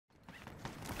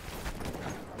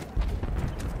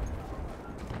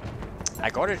I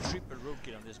got a triple road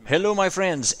kill on this match. Hello my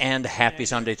friends and happy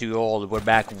Sunday to you all. We're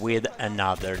back with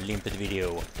another Limpet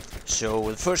video.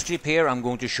 So the first clip here I'm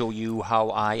going to show you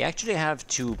how I actually have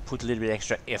to put a little bit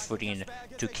extra effort in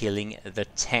to killing the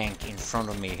tank in front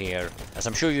of me here. As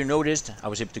I'm sure you noticed, I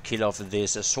was able to kill off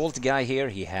this assault guy here.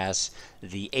 He has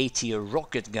the A-tier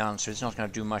rocket gun, so it's not going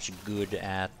to do much good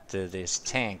at this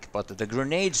tank. But the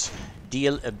grenades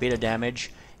deal a bit of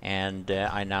damage. And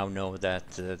I now know that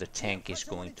the tank is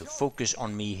going to focus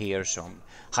on me here, so I'm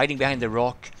hiding behind the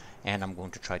rock and I'm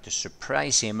going to try to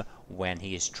surprise him when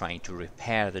he is trying to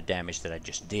repair the damage that I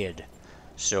just did.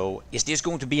 So is this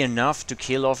going to be enough to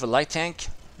kill off a light tank?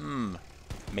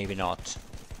 Maybe not.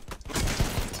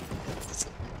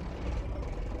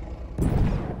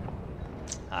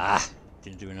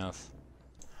 Didn't do enough.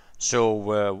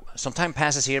 So some time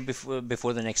passes here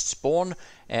before the next spawn.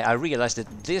 I realize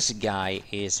that this guy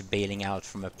is bailing out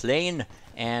from a plane,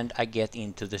 and I get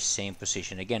into the same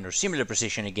position again, or similar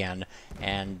position again.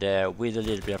 And with a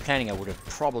little bit of planning, I would have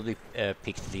probably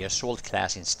picked the assault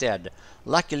class instead.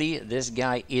 Luckily, this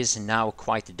guy is now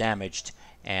quite damaged,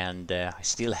 and I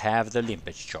still have the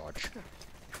limpet charge.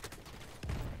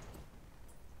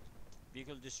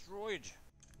 Vehicle destroyed.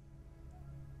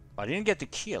 I didn't get the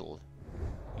kill.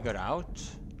 He got out.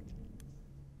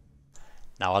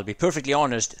 Now I'll be perfectly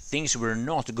honest, things were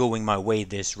not going my way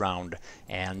this round,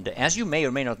 and as you may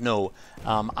or may not know,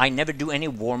 I never do any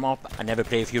warm-up. I never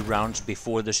play a few rounds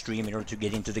before the stream in order to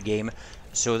get into the game,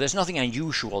 so there's nothing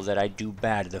unusual that I do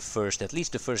bad at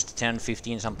least the first 10,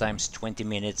 15, sometimes 20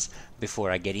 minutes before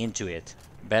I get into it.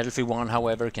 Battlefield 1,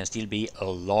 however, can still be a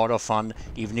lot of fun,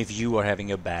 even if you are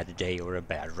having a bad day or a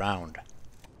bad round.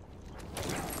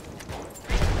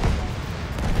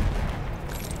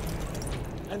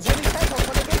 Ein Sanitäter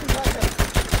von der Gegenseite!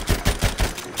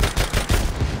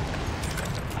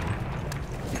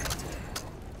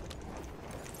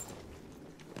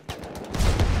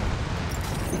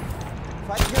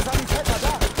 Feindlicher Sanitäter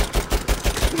da!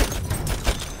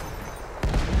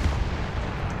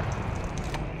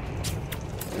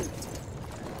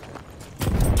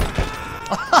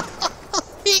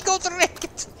 He got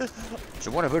wrecked! So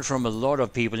what I've heard from a lot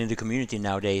of people in the community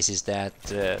nowadays is that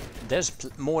there's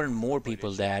more and more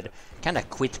people that kind of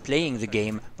quit playing the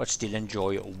game but still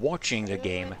enjoy watching the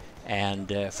game.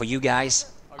 And for you guys,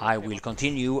 I will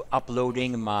continue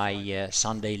uploading my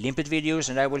Sunday Limpet videos,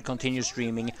 and I will continue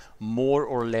streaming more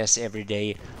or less every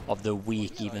day of the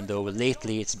week, even though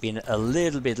lately it's been a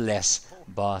little bit less.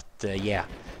 But yeah,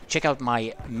 check out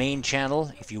my main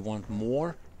channel if you want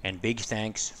more, and big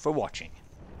thanks for watching.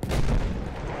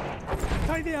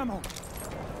 Tie the ammo!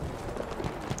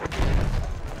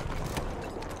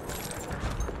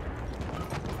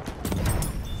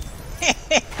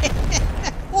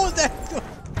 Oh, that's good!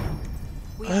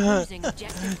 We are losing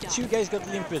objective dog. Two guys got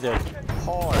limpeted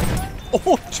hard.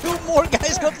 Oh, two more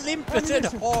guys got limpeted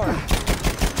hard.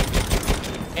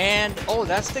 And oh,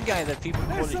 that's the guy that people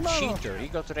call a cheater. He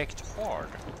got wrecked hard.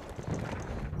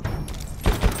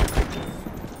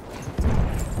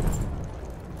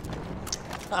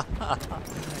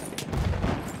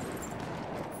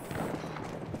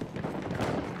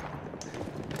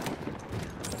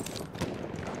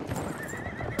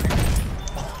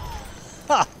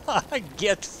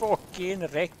 Get fucking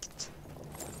wrecked.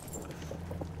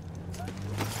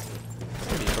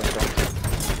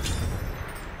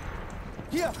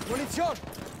 Hier, Munition!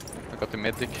 I got the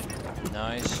medic.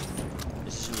 Nice.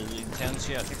 This is a little intense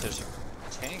here. I think there's a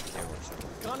tank there also.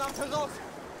 Granate raus!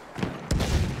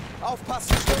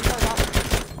 Aufpassen, Sturmsoldat!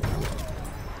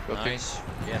 Nice.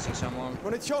 Gassing someone.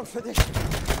 Munition für dich!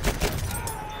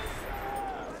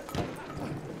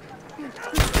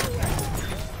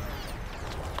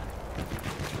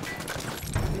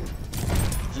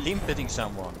 Limpeting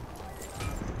someone.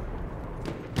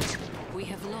 We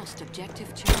have lost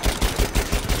objective charge.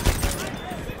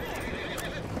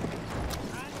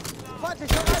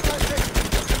 Feindlicher Reiter!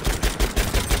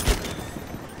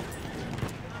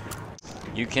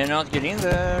 You cannot get in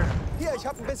there. Hier, ich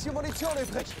habe ein bisschen Munition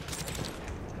übrig.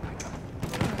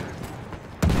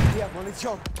 Hier,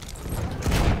 Munition.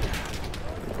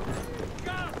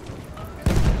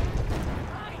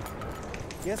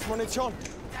 Hier ist Munition.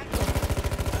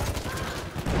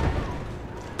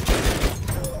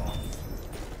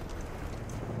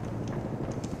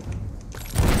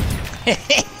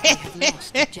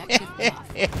 Lost objective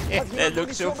buff. That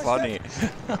looks so funny.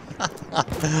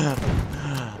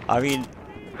 I mean,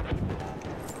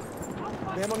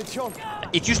 Mehr Munition.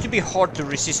 it used to be hard to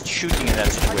resist shooting in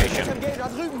that situation. FMG da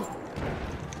drüben.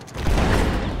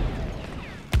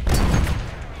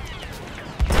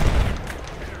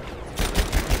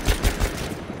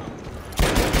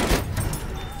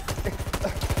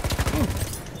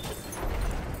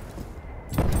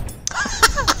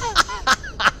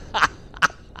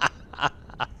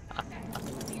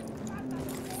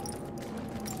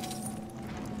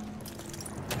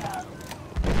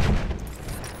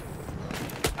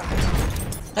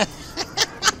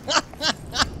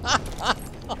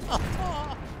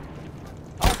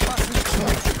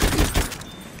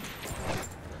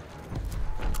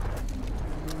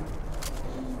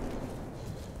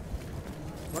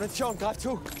 Munition, greif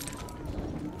zu.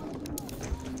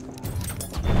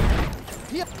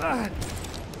 Hier.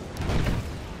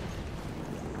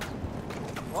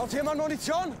 Braucht jemand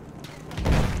Munition?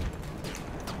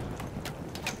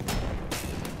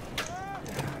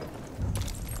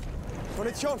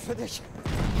 Munition für dich.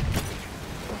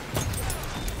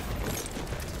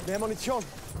 Mehr Munition.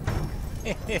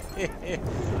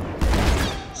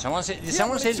 Someone say, did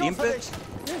someone say limpet?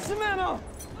 Here's some ammo.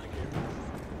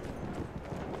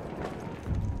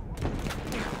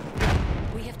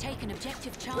 We have taken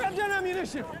objective Grab Charlie. that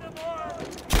ammunition.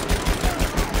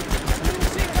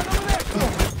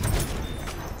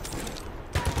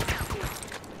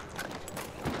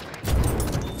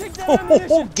 Take that Oh,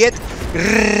 ammunition. get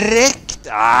wrecked!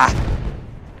 Ah!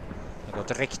 I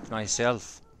got wrecked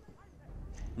myself.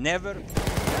 Never.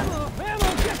 Ammo,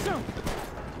 ammo, get some.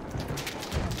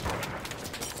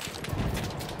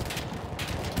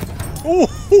 Oh,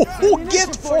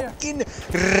 get fucking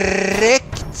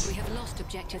wrecked! We have lost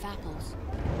objective apples.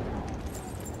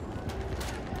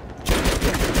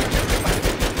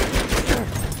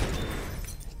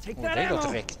 Take Oh, that they ammo.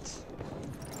 got wrecked.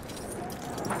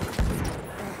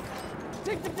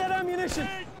 Take that ammunition.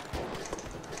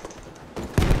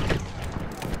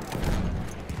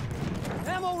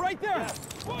 Ammo right there.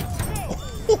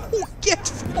 Oh, get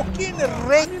fucking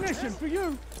wrecked! Ammunition for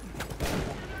you.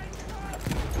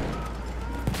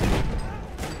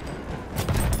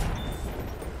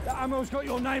 That ammo's got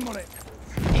your name on it.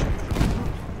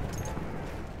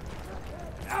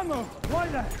 Ammo,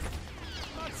 right there.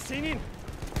 Seen him.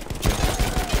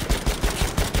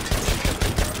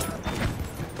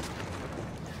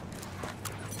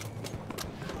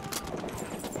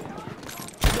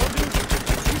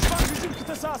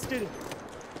 Askeri.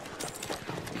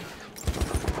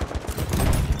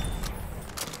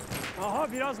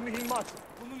 Aha biraz mühimmat.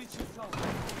 Bunun için sağ ol.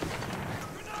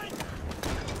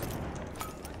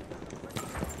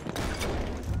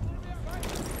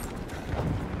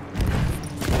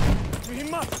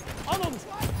 Mühimmat. Al onu.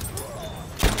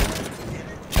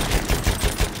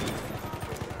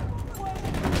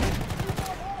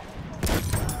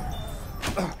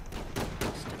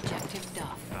 Objective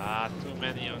Duff. Ah, too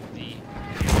many on D.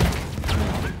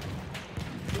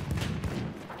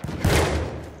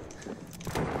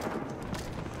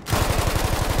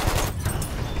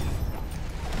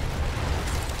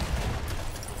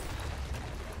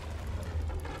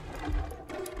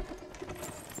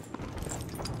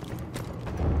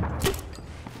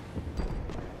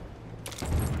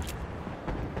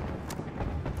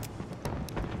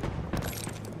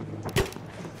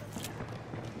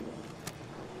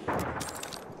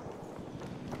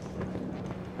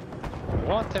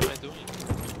 What am I doing?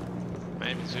 My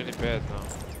aim is really bad now.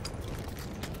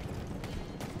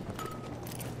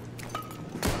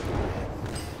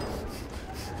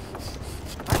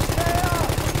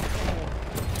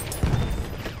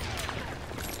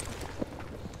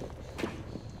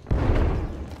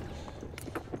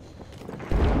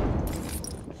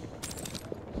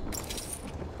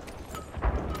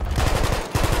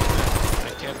 I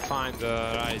can't find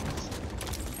the right.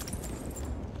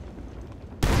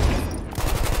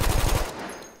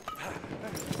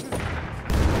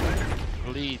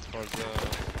 Lead for the...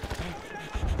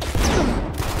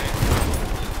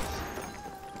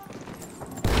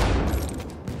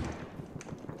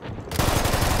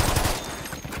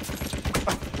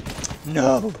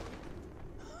 No!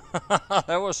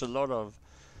 There was a lot of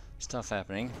stuff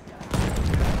happening.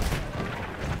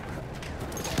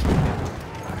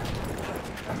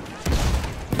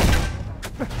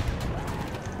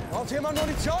 Braucht jemand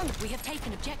Munition? We have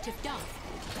taken objective Duff.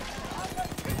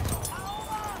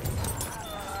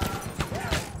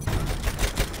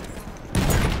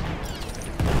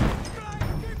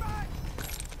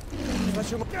 Was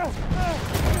schon mal.